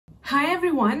Hi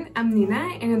everyone, I'm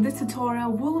Nina, and in this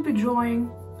tutorial we'll be drawing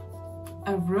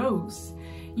a rose.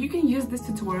 You can use this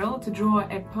tutorial to draw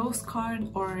a postcard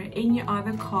or any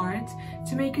other card,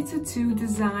 to make a tattoo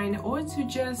design, or to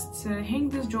just hang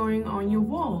this drawing on your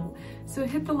wall. So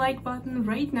hit the like button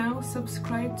right now,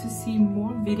 subscribe to see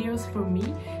more videos from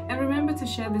me, and remember to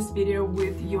share this video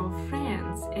with your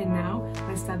friends. And now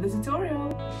let's start the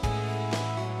tutorial.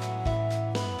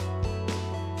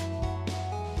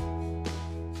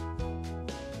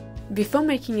 Before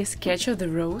making a sketch of the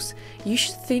rose, you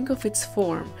should think of its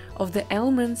form, of the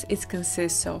elements it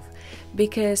consists of,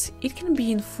 because it can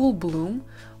be in full bloom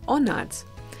or not.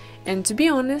 And to be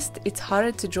honest, it's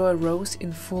harder to draw a rose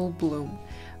in full bloom.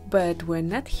 But we're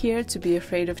not here to be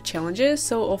afraid of challenges,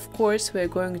 so of course we're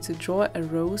going to draw a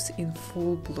rose in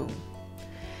full bloom.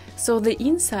 So the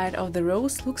inside of the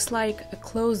rose looks like a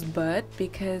closed bud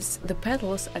because the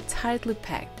petals are tightly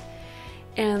packed.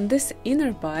 And this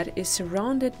inner bud is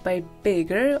surrounded by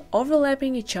bigger,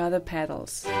 overlapping each other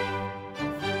petals. I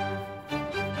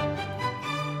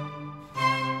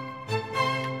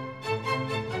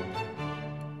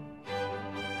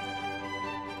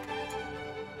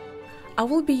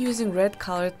will be using red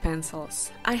colored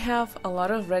pencils. I have a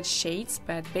lot of red shades,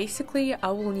 but basically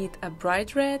I will need a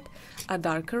bright red, a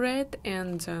darker red,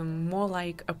 and more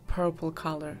like a purple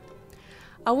color.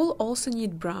 I will also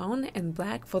need brown and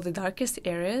black for the darkest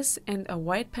areas and a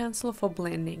white pencil for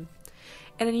blending.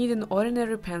 And I need an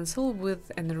ordinary pencil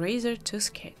with an eraser to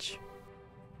sketch.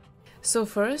 So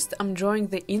first I'm drawing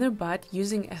the inner bud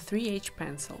using a 3H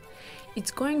pencil. It's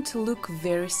going to look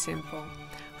very simple.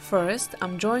 First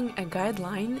I'm drawing a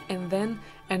guideline and then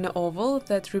an oval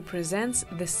that represents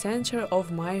the center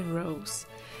of my rose.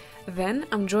 Then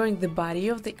I'm drawing the body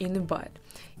of the inner bud.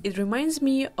 It reminds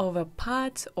me of a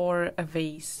pot or a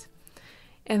vase.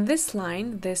 And this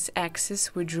line, this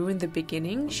axis we drew in the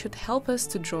beginning, should help us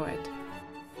to draw it.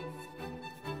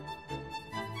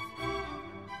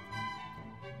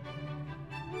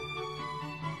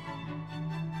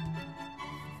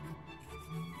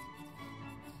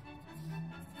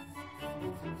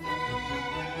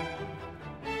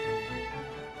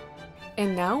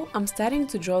 And now I'm starting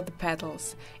to draw the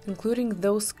petals, including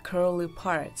those curly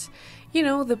parts. You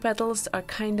know, the petals are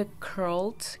kinda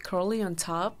curly on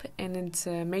top, and it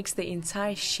makes the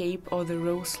entire shape of the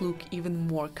rose look even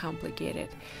more complicated.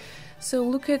 So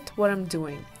look at what I'm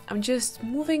doing. I'm just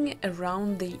moving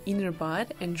around the inner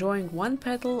bud and drawing one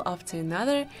petal after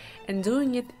another and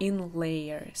doing it in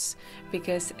layers,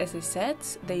 because as I said,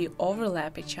 they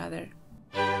overlap each other.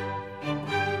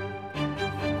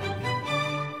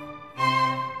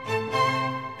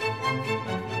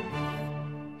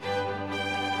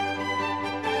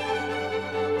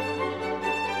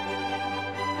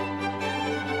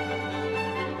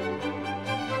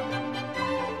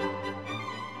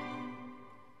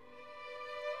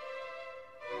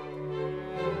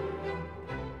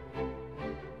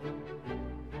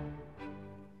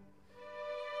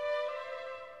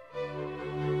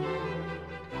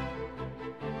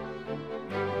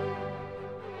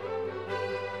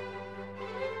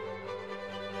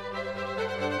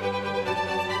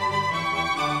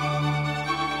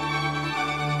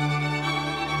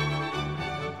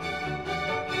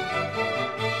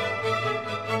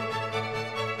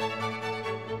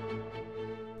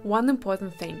 One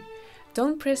important thing,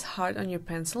 don't press hard on your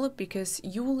pencil because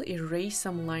you will erase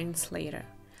some lines later.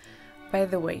 By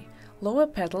the way, lower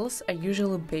petals are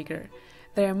usually bigger.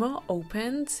 They are more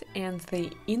opened and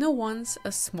the inner ones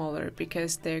are smaller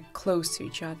because they're close to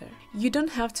each other. You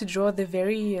don't have to draw the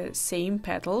very same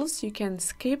petals, you can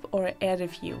skip or add a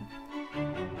few.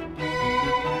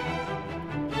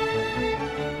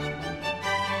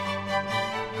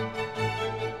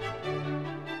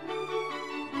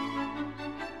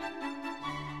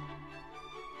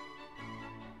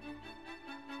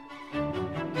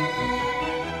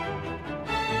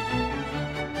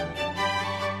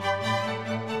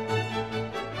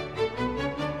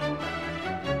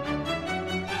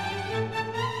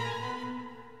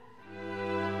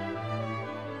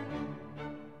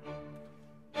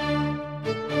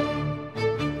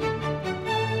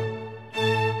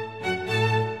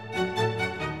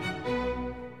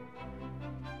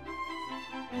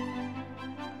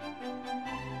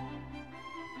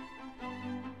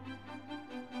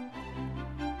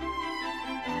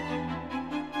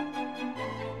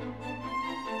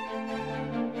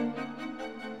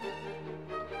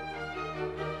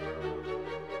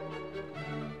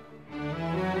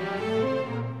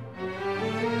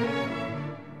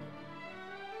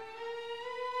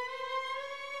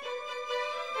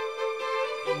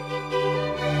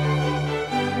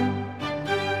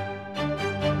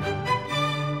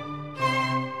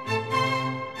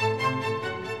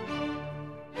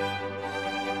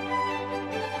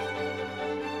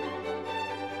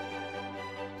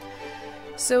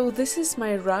 So this is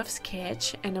my rough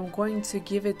sketch, and I'm going to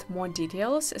give it more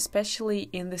details, especially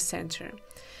in the center.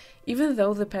 Even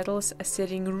though the petals are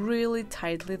sitting really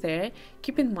tightly there,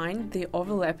 keep in mind the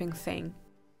overlapping thing.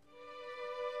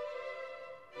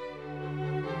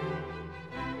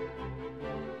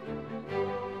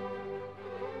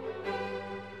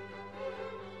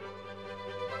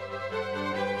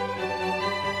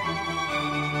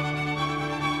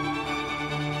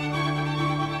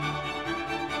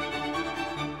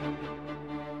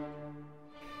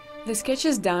 The sketch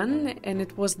is done, and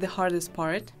it was the hardest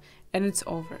part, and it's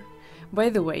over. By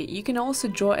the way, you can also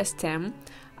draw a stem.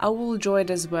 I will draw it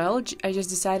as well, I just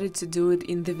decided to do it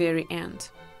in the very end.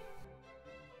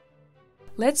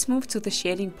 Let's move to the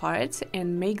shading part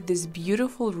and make this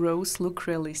beautiful rose look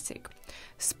realistic.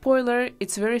 Spoiler,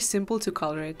 it's very simple to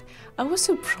color it. I was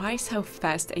surprised how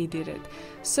fast I did it,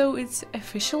 so it's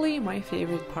officially my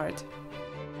favorite part.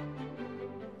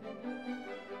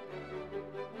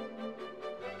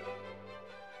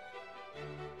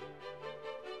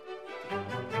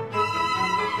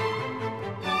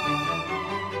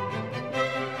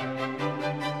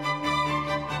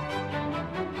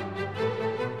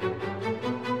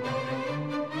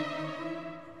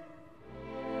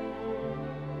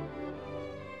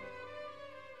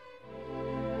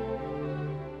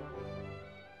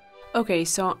 Okay,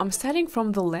 so I'm starting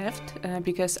from the left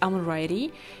because I'm a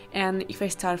righty, and if I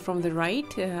start from the right,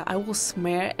 I will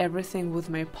smear everything with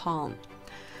my palm.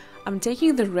 I'm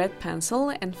taking the red pencil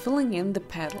and filling in the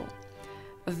petal.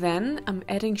 Then I'm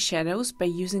adding shadows by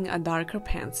using a darker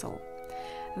pencil.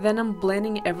 Then I'm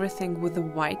blending everything with a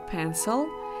white pencil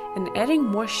and adding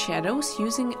more shadows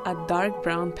using a dark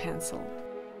brown pencil.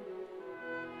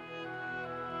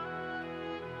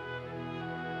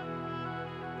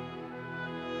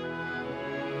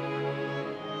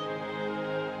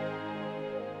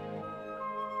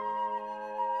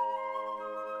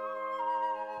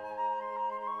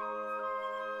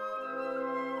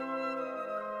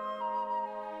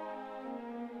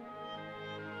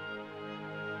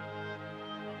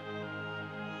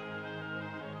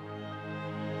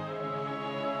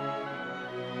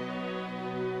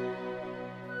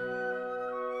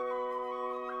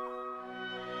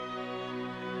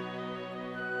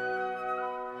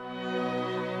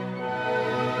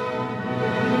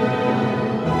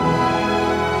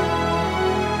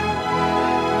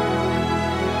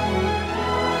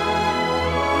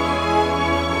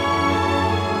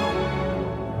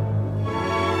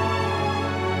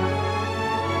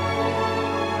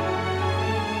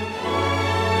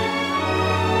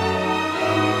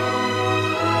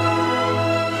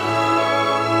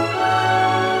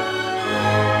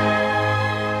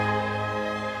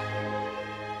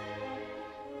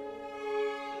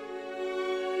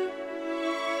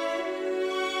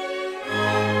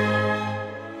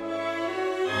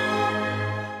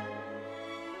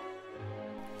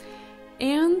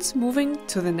 And moving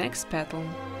to the next petal.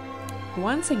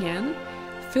 Once again,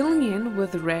 filling in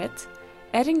with red,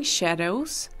 adding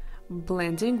shadows,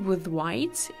 blending with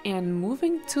white, and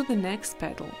moving to the next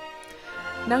petal.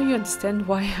 Now you understand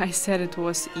why I said it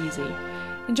was easy.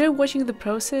 Enjoy watching the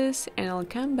process, and I'll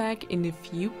come back in a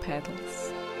few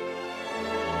petals.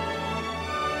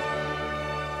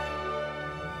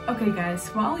 Okay guys,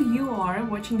 while you are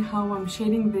watching how I'm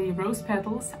shading the rose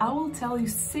petals, I will tell you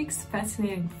 6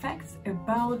 fascinating facts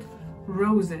about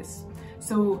roses.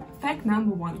 So, fact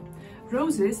number 1.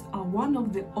 Roses are one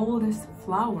of the oldest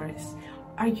flowers.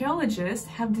 Archaeologists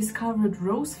have discovered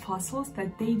rose fossils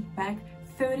that date back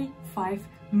 35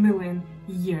 million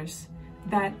years.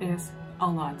 That is a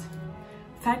lot.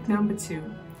 Fact number 2.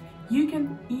 You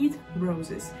can eat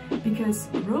roses because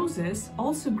roses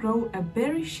also grow a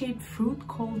berry-shaped fruit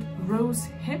called rose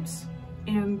hips,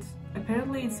 and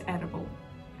apparently it's edible.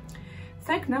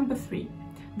 Fact number 3.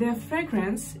 Their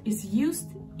fragrance is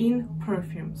used in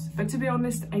perfumes. But to be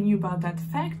honest, I knew about that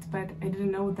fact, but I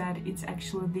didn't know that it's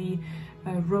actually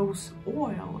the rose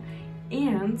oil.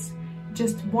 And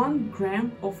just 1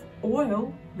 gram of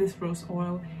oil, this rose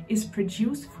oil, is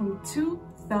produced from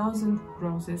 2,000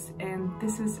 roses, and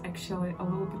this is actually a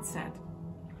little bit sad.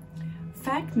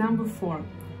 Fact number 4.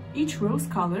 Each rose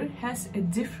color has a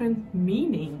different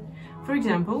meaning. For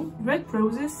example, red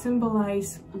roses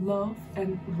symbolize love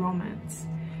and romance.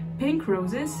 Pink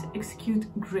roses execute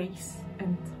grace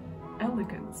and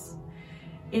elegance.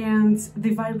 And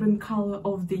the vibrant color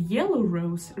of the yellow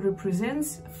rose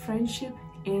represents friendship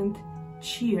and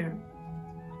cheer.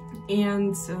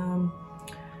 And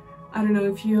I don't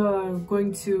know, if you are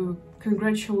going to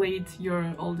congratulate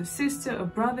your older sister or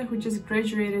brother who just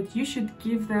graduated, you should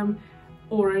give them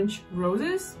orange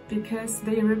roses because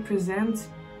they represent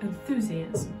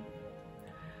enthusiasm.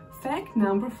 Fact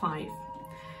number 5.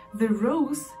 The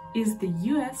rose is the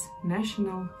US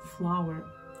national flower.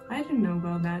 I didn't know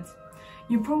about that.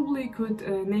 You probably could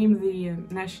name the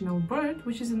national bird,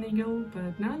 which is an eagle,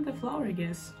 but not the flower, I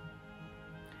guess.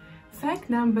 Fact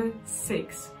number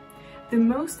 6. The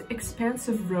most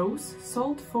expensive rose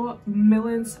sold for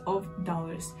millions of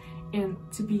dollars, and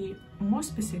to be more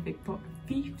specific, for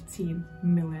 $15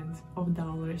 million.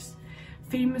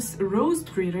 Famous rose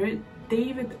breeder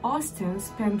David Austin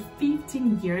spent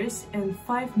 15 years and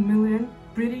 $5 million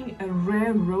breeding a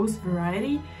rare rose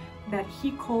variety that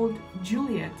he called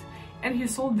Juliet, and he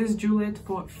sold this Juliet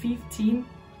for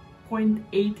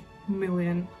 $15.8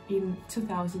 million in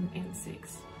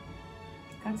 2006.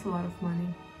 That's a lot of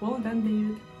money. Well done,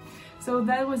 David. So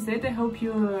that was it. I hope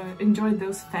you enjoyed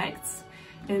those facts.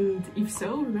 And if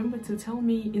so, remember to tell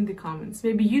me in the comments.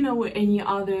 Maybe you know any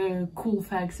other cool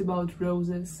facts about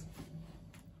roses.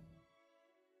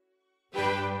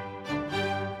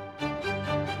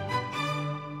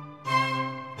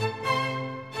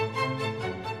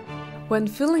 When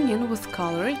filling in with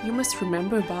color, you must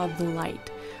remember about the light.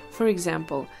 For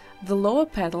example, the lower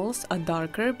petals are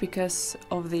darker because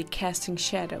of the casting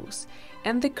shadows,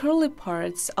 and the curly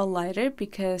parts are lighter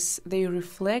because they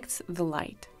reflect the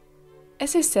light.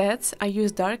 As I said, I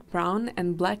use dark brown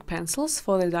and black pencils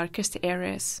for the darkest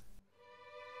areas.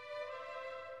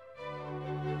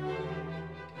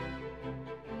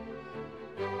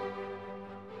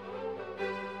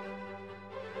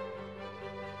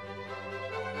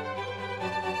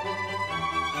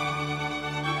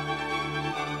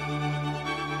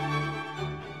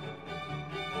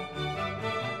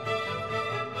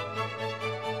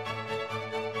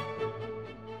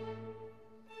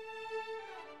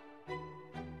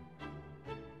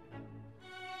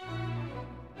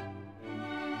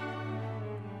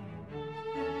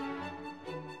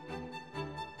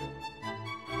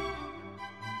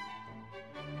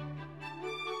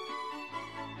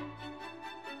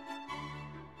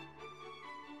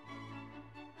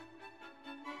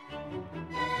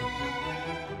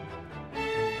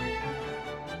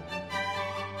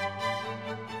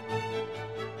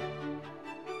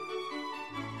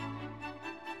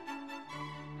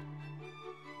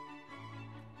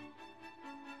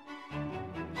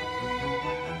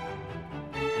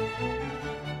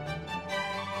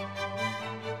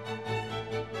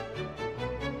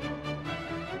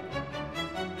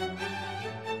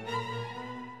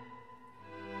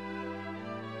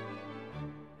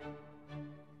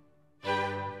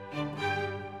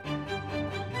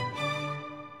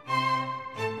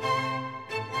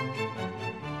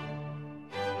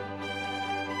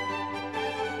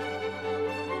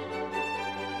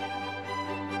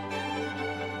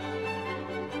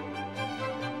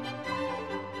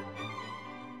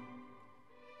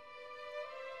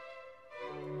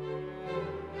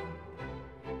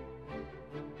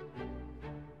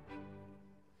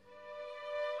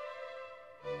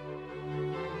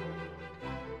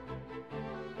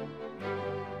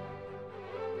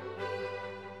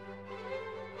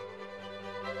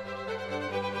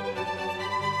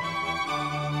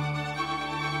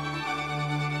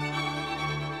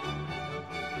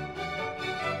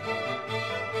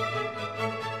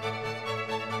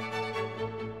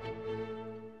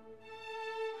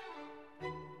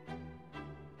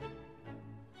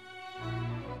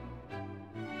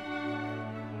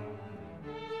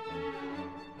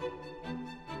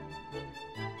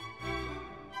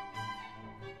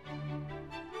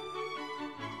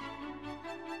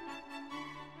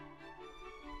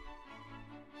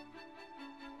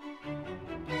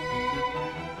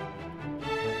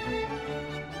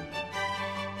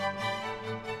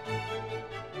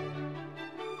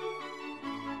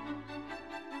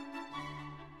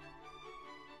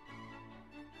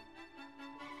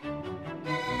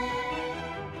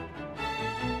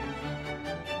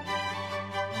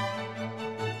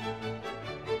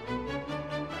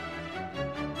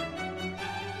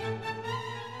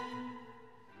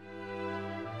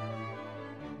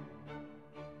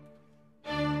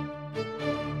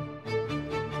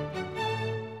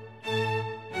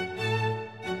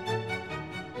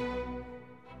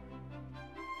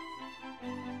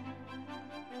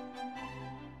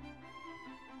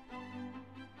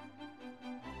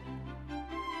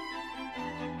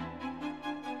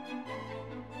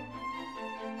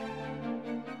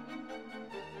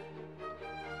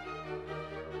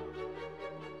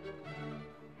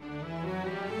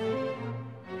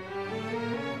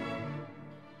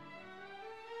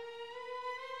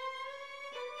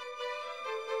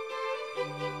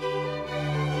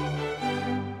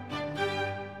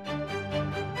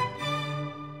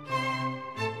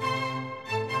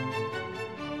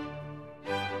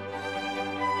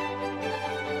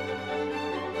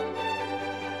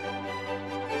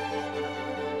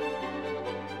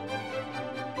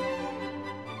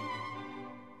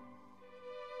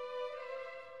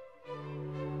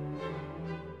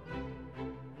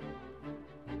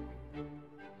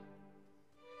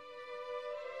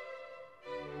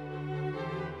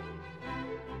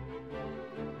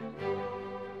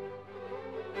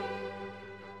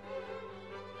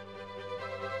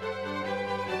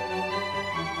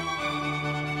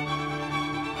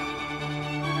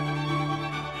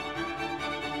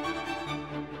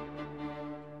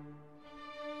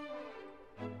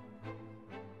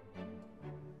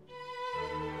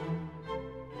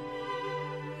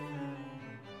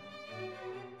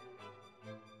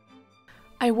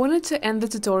 I wanted to end the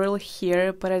tutorial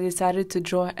here, but I decided to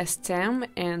draw a stem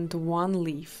and one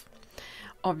leaf.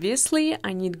 Obviously,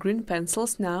 I need green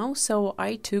pencils now, so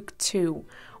I took two.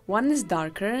 One is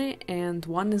darker and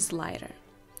one is lighter.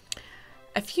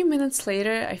 A few minutes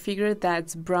later, I figured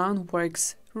that brown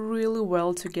works really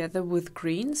well together with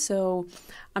green, so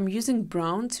I'm using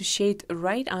brown to shade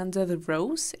right under the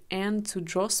rose and to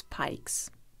draw spikes.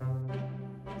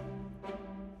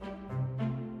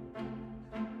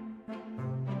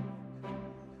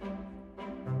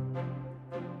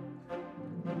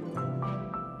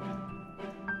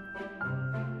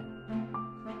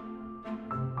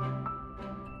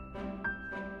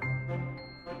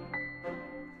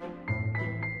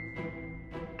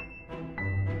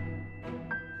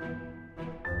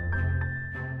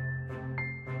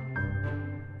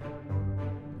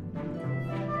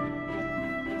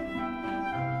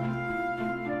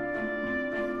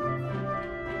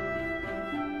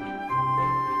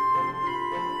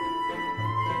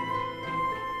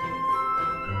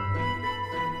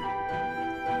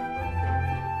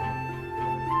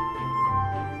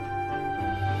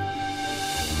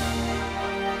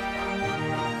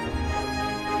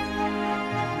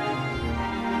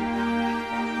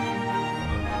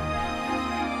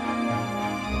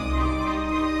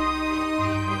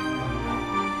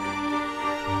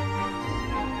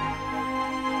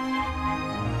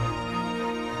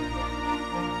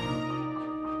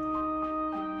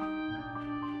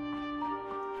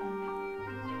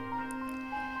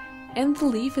 And the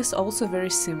leaf is also very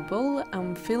simple.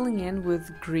 I'm filling in with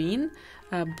green,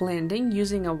 blending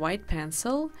using a white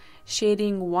pencil,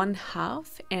 shading one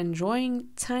half and drawing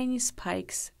tiny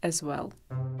spikes as well.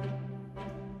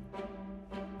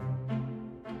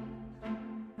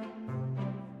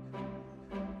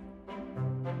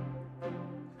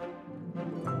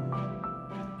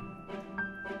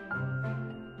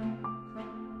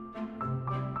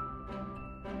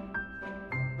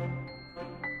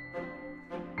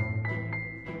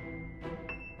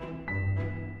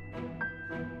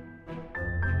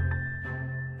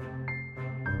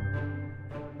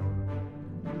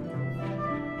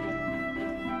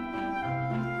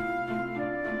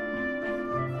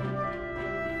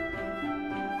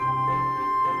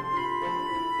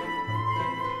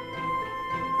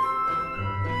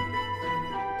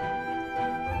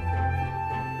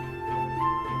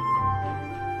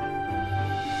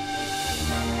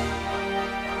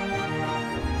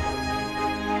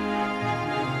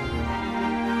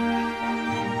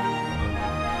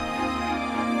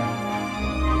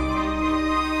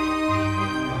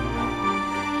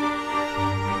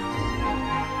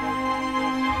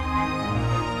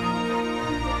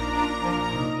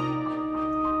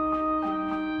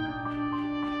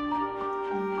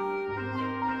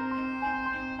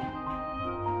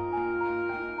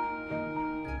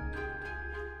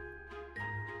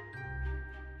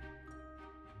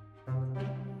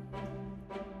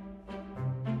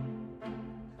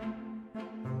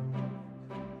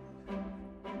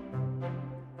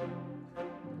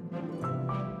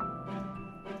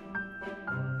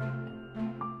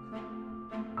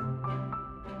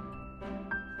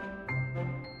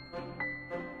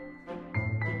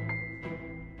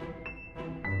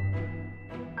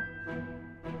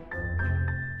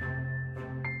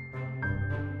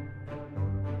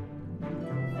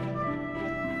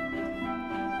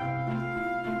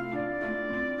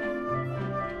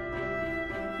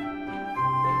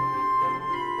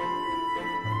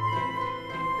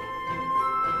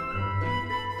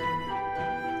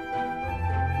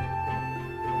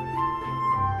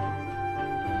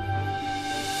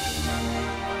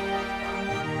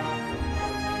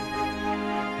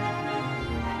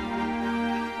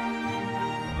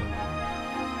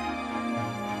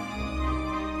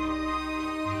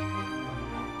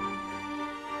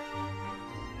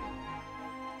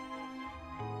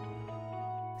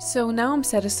 So now I'm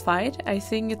satisfied. I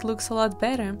think it looks a lot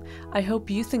better. I hope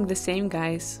you think the same,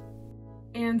 guys.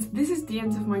 And this is the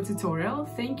end of my tutorial.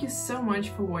 Thank you so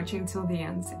much for watching till the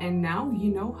end. And now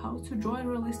you know how to draw a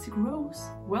realistic rose.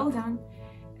 Well done!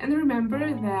 And remember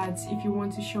that if you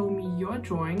want to show me your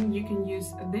drawing, you can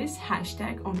use this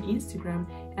hashtag on Instagram,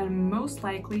 and most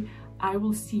likely I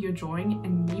will see your drawing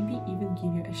and maybe even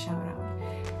give you a shout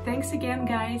out. Thanks again,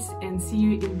 guys, and see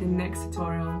you in the next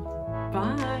tutorial.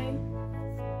 Bye!